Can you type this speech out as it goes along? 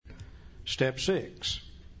Step 6.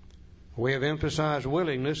 We have emphasized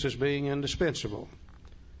willingness as being indispensable.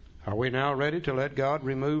 Are we now ready to let God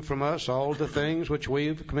remove from us all the things which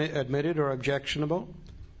we've admitted are objectionable?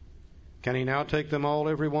 Can He now take them all,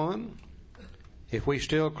 every one? If we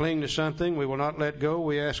still cling to something we will not let go,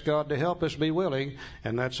 we ask God to help us be willing,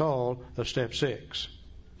 and that's all of step 6.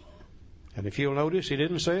 And if you'll notice, He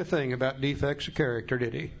didn't say a thing about defects of character,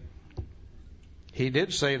 did He? He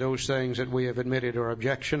did say those things that we have admitted are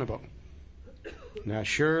objectionable. Now,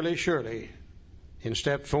 surely, in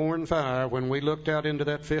step 4 and 5, when we looked out into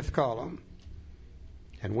that 5th column,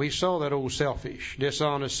 and we saw that old selfish,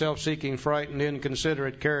 dishonest, self-seeking, frightened,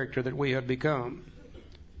 inconsiderate character that we had become,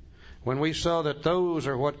 when we saw that those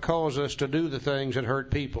are what cause us to do the things that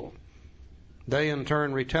hurt people, they in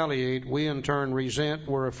turn retaliate, we in turn resent,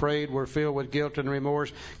 we're afraid, we're filled with guilt and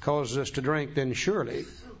remorse, causes us to drink, then surely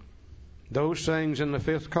those things in the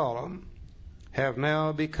 5th column have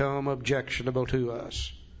now become objectionable to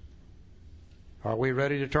us. Are we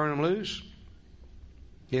ready to turn them loose?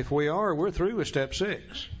 If we are, we're through with step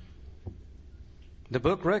 6. The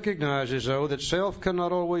book recognizes, though, that self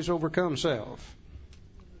cannot always overcome self.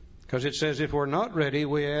 Because it says if we're not ready,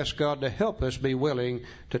 we ask God to help us be willing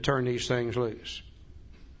to turn these things loose.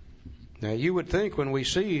 Now, you would think when we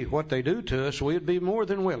see what they do to us, we'd be more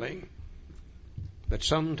than willing. But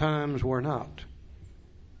sometimes we're not.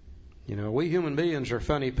 You know, we human beings are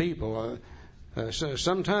funny people. So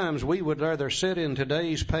sometimes we would rather sit in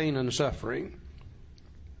today's pain and suffering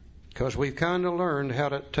because we've kind of learned how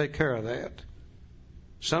to take care of that.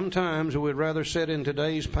 Sometimes we would rather sit in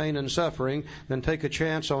today's pain and suffering than take a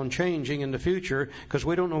chance on changing in the future because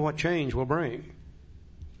we don't know what change will bring.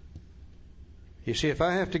 You see, if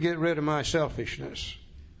I have to get rid of my selfishness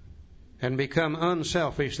and become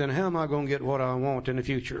unselfish, then how am I going to get what I want in the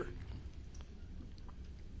future?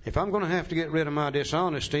 If I'm going to have to get rid of my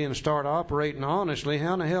dishonesty and start operating honestly,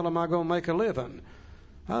 how in the hell am I going to make a living?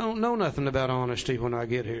 I don't know nothing about honesty when I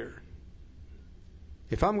get here.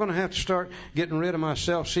 If I'm going to have to start getting rid of my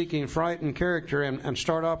self-seeking, frightened character and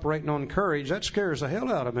start operating on courage, that scares the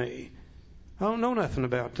hell out of me. I don't know nothing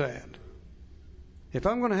about that. If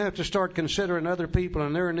I'm going to have to start considering other people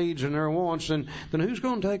and their needs and their wants, then who's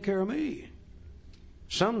going to take care of me?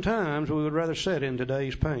 Sometimes we would rather sit in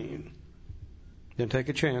today's pain than take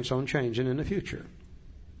a chance on changing in the future.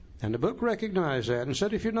 And the book recognized that and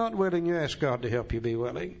said if you're not willing, you ask God to help you be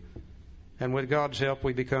willing. And with God's help,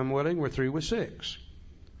 we become willing. We're through with 6.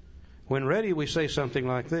 When ready, we say something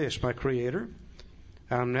like this: My Creator,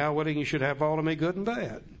 I'm now willing you should have all of me, good and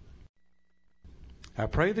bad. I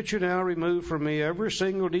pray that you now remove from me every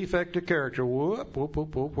single defect of character. Whoop.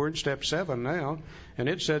 We're in step 7 now. And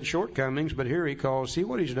it said shortcomings, but here he calls, see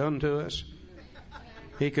what he's done to us?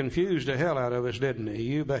 He confused the hell out of us, didn't he?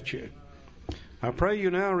 You betcha. I pray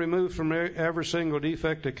you now remove from every single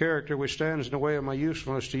defect of character which stands in the way of my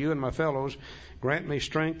usefulness to you and my fellows. Grant me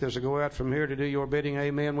strength as I go out from here to do your bidding.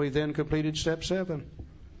 Amen. We then completed step 7.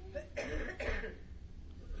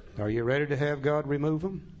 Are you ready to have God remove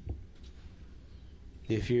them?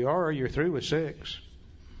 If you are, you're through with 6.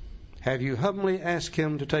 Have you humbly asked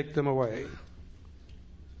Him to take them away?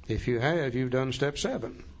 If you have, you've done step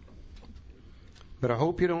 7. But I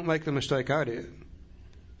hope you don't make the mistake I did.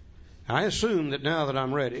 I assume that now that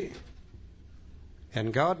I'm ready,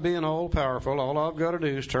 and God being all-powerful, all I've got to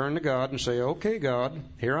do is turn to God and say, okay, God,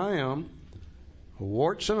 here I am,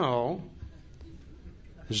 warts and all.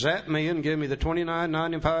 Zap me and give me the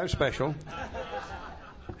 $29.95 special,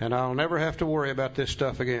 and I'll never have to worry about this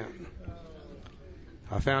stuff again.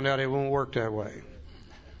 I found out it won't work that way.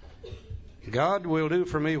 God will do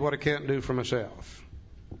for me what I can't do for myself.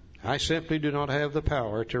 I simply do not have the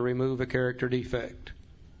power to remove a character defect.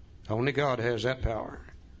 Only God has that power.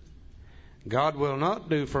 God will not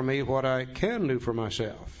do for me what I can do for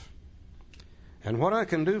myself. And what I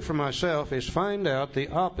can do for myself is find out the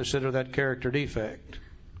opposite of that character defect.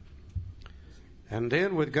 And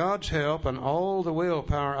then with God's help and all the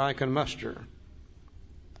willpower I can muster,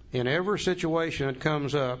 in every situation that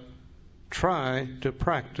comes up, try to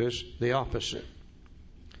practice the opposite.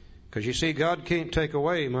 Because you see, God can't take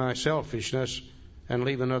away my selfishness and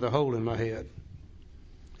leave another hole in my head.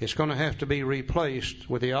 It's going to have to be replaced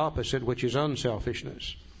with the opposite, which is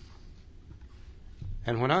unselfishness.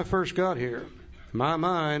 And when I first got here, my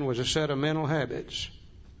mind was a set of mental habits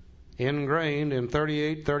ingrained in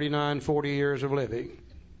 38, 39, 40 years of living.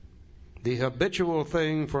 The habitual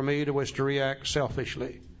thing for me was to react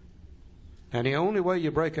selfishly. And the only way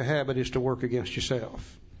you break a habit is to work against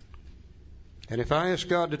yourself. And if I ask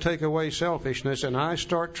God to take away selfishness and I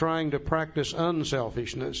start trying to practice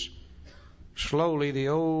unselfishness, slowly the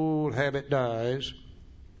old habit dies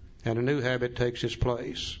and a new habit takes its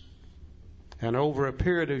place. And over a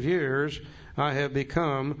period of years, I have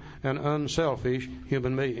become an unselfish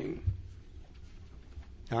human being.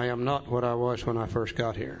 I am not what I was when I first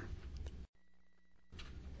got here.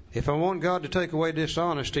 If I want God to take away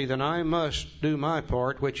dishonesty, then I must do my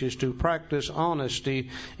part, which is to practice honesty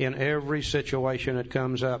in every situation that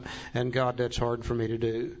comes up. And God, that's hard for me to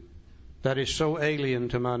do. That is so alien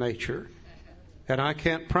to my nature. And I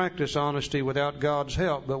can't practice honesty without God's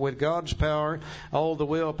help. But with God's power, all the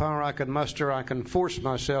willpower I can muster, I can force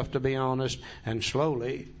myself to be honest. And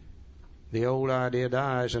slowly, the old idea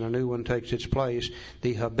dies and a new one takes its place.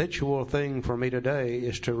 The habitual thing for me today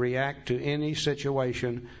is to react to any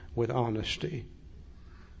situation with honesty.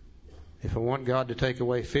 If I want God to take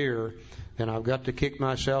away fear, then I've got to kick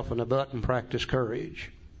myself in the butt and practice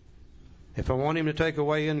courage. If I want Him to take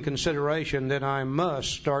away inconsideration, then I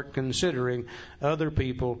must start considering other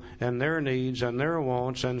people and their needs and their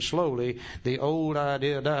wants, and slowly the old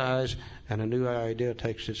idea dies and a new idea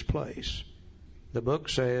takes its place. The book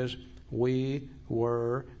says, we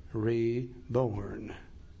were reborn.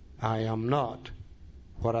 I am not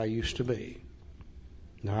what I used to be.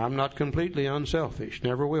 Now, I'm not completely unselfish,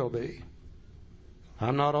 never will be.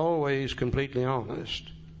 I'm not always completely honest.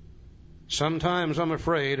 Sometimes I'm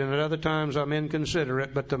afraid, and at other times I'm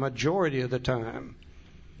inconsiderate, but the majority of the time,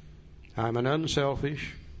 I'm an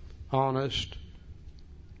unselfish, honest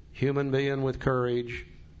human being with courage,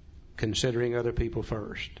 considering other people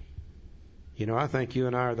first. You know, I think you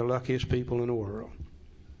and I are the luckiest people in the world.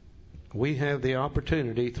 We have the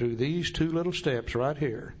opportunity through these two little steps right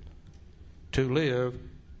here to live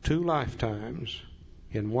 2 lifetimes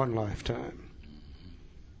in 1 lifetime.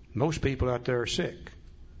 Most people out there are sick.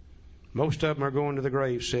 Most of them are going to the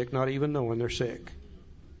grave sick, not even knowing they're sick.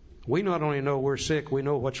 We not only know we're sick, we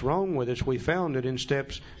know what's wrong with us. We found it in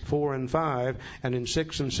steps 4 and 5, and in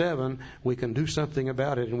 6 and 7, we can do something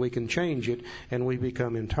about it, and we can change it, and we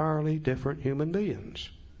become entirely different human beings.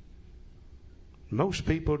 Most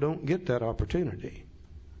people don't get that opportunity.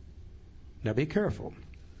 Now be careful.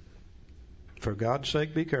 For God's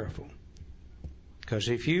sake, be careful. Because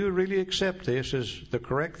if you really accept this as the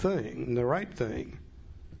correct thing, the right thing,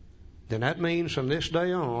 then that means from this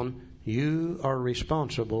day on, you are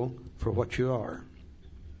responsible for what you are.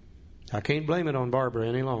 I can't blame it on Barbara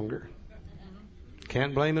any longer.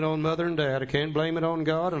 Can't blame it on Mother and Dad. I can't blame it on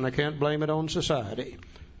God, and I can't blame it on society.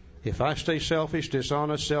 If I stay selfish,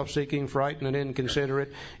 dishonest, self-seeking, frightened, and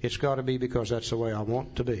inconsiderate, it's got to be because that's the way I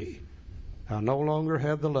want to be. I no longer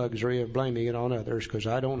have the luxury of blaming it on others because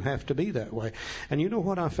I don't have to be that way. And you know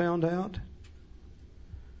what I found out?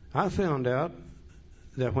 I found out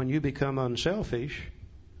that when you become unselfish,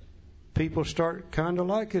 people start kind of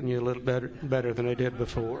liking you a little better than they did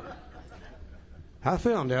before. I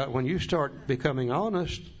found out when you start becoming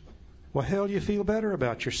honest, well, hell, you feel better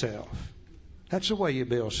about yourself. That's the way you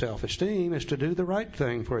build self-esteem, is to do the right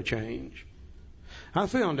thing for a change. I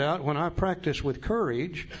found out when I practice with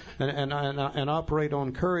courage and operate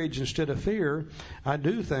on courage instead of fear, I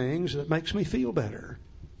do things that makes me feel better.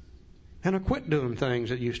 And I quit doing things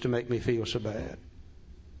that used to make me feel so bad.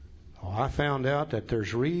 Oh, I found out that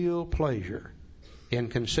there's real pleasure in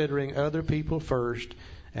considering other people first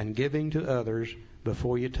and giving to others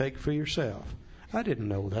before you take for yourself. I didn't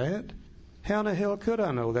know that. How in the hell could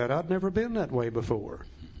I know that? I'd never been that way before.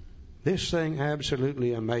 This thing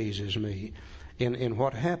absolutely amazes me in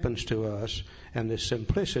what happens to us and the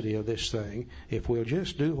simplicity of this thing if we'll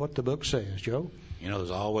just do what the book says. Joe? You know, there's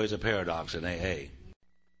always a paradox in AA.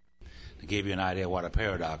 To give you an idea what a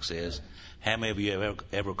paradox is, how many of you have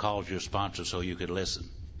ever called your sponsor so you could listen?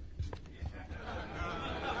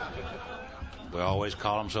 We always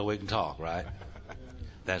call them so we can talk, right?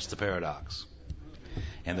 That's the paradox.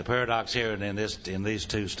 And the paradox here in these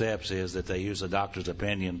 2 steps is that they use the doctor's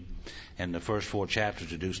opinion in the first 4 chapters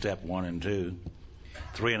to do step 1 and 2.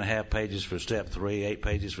 3.5 pages for step 3, 8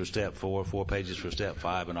 pages for step 4, 4 pages for step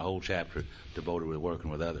 5, and a whole chapter devoted to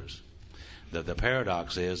working with others. The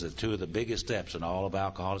paradox is that 2 of the biggest steps in all of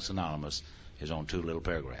Alcoholics Anonymous is on 2 little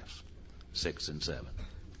paragraphs, 6 and 7.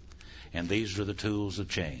 And these are the tools of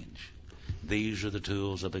change. These are the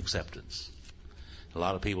tools of acceptance. A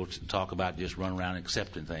lot of people talk about just run around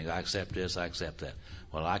accepting things. I accept this, I accept that.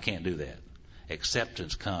 Well, I can't do that.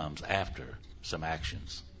 Acceptance comes after some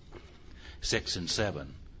actions. 6 and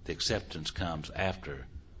 7, the acceptance comes after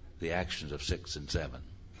the actions of 6 and 7.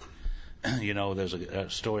 You know, there's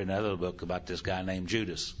a story in another book about this guy named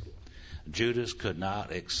Judas. Judas could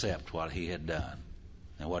not accept what he had done.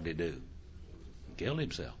 And what did he do? He killed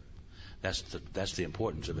himself. That's the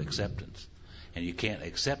importance of acceptance. And you can't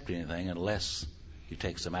accept anything unless You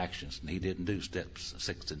take some actions. And he didn't do steps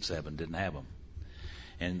 6 and 7, didn't have them.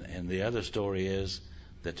 And the other story is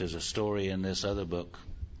that there's a story in this other book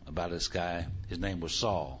about this guy. His name was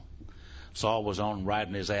Saul. Saul was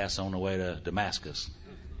riding his ass on the way to Damascus.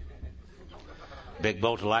 Big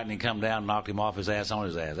bolt of lightning come down, knocked him off his ass on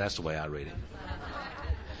his ass. That's the way I read it.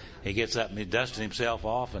 He gets up and he dusted himself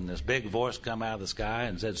off, and this big voice come out of the sky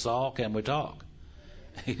and said, Saul, can we talk?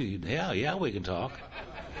 Yeah, we can talk.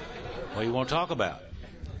 What do you want to talk about?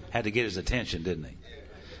 Had to get his attention, didn't he?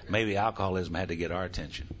 Maybe alcoholism had to get our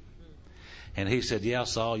attention. And he said, yeah,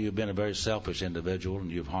 Saul, you've been a very selfish individual,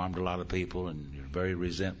 and you've harmed a lot of people, and you're very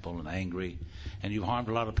resentful and angry, and you've harmed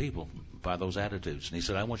a lot of people by those attitudes. And he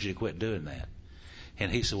said, I want you to quit doing that.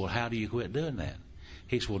 And he said, well, how do you quit doing that?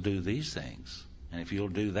 He said, well, do these things. And if you'll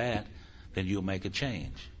do that, then you'll make a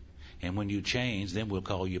change. And when you change, then we'll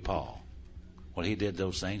call you Paul. Well, he did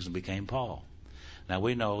those things and became Paul. Now,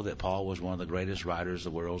 we know that Paul was one of the greatest writers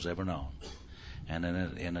the world's ever known. And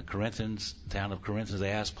in the town of Corinth, they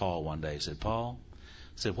asked Paul one day, said, Paul,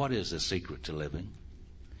 said, what is the secret to living?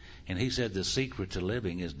 And he said, the secret to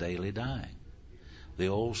living is daily dying. The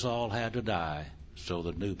old Saul had to die so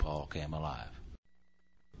the new Paul came alive.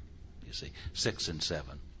 You see, 6 and 7.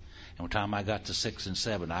 And by the time I got to 6 and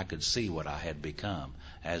 7, I could see what I had become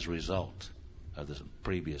as a result of the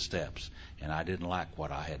previous steps. And I didn't like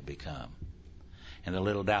what I had become. And a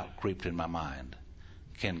little doubt crept in my mind.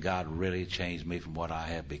 Can God really change me from what I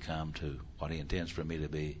have become to what he intends for me to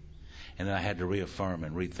be? And then I had to reaffirm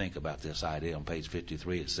and rethink about this idea. On page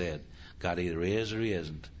 53, it said, God either is or he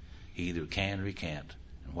isn't. He either can or he can't.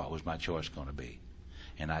 And what was my choice going to be?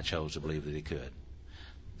 And I chose to believe that he could.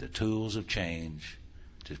 The tools of change,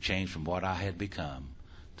 to change from what I had become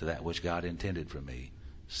to that which God intended for me,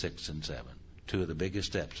 6 and 7. 2 of the biggest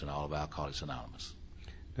steps in all of Alcoholics Anonymous.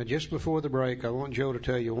 Now, just before the break, I want Joe to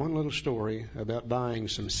tell you one little story about buying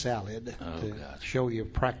some salad to show you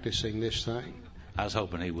practicing this thing. I was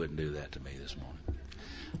hoping he wouldn't do that to me this morning.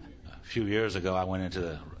 A few years ago, I went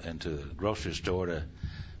into the grocery store to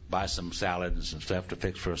buy some salad and some stuff to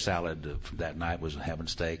fix for a salad. That night was having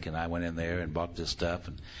steak, and I went in there and bought this stuff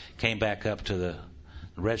and came back up to the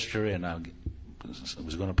register, and I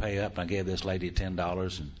was going to pay up, and I gave this lady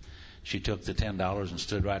 $10, and she took the $10 and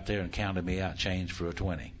stood right there and counted me out change for a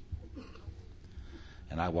 20.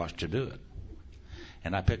 And I watched her do it.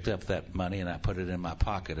 And I picked up that money and I put it in my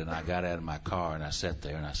pocket, and I got out of my car and I sat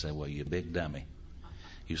there and I said, well, you big dummy.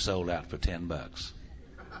 You sold out for $10.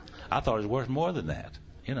 I thought it was worth more than that,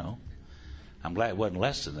 you know. I'm glad it wasn't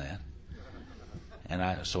less than that.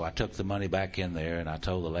 And so I took the money back in there and I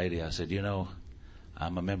told the lady, I said, you know,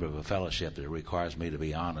 I'm a member of a fellowship that requires me to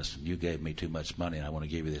be honest, and you gave me too much money, and I want to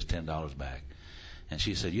give you this $10 back. And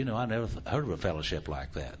she said, you know, I never heard of a fellowship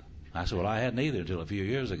like that. I said, well, I hadn't either until a few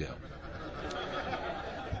years ago.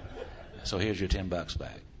 So here's your $10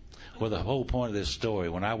 back. Well, the whole point of this story,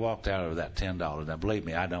 when I walked out of that $10, now believe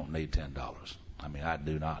me, I don't need $10. I mean, I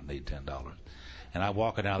do not need $10. And I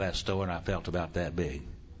walked out of that store, and I felt about that big,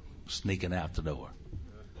 sneaking out the door.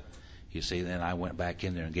 You see, then I went back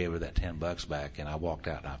in there and gave her that $10 back, and I walked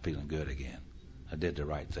out, and I'm feeling good again. I did the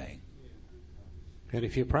right thing. And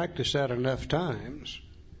if you practice that enough times,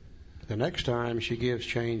 the next time she gives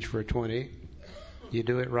change for a 20, you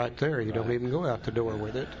do it right there. You don't even go out the door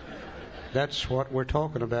with it. That's what we're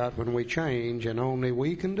talking about when we change, and only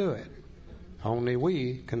we can do it. Only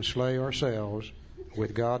we can slay ourselves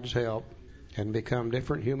with God's help and become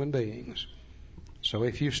different human beings. So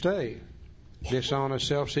if you stay dishonest,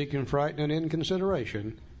 self-seeking, frightened, and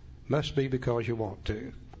inconsideration, must be because you want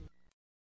to.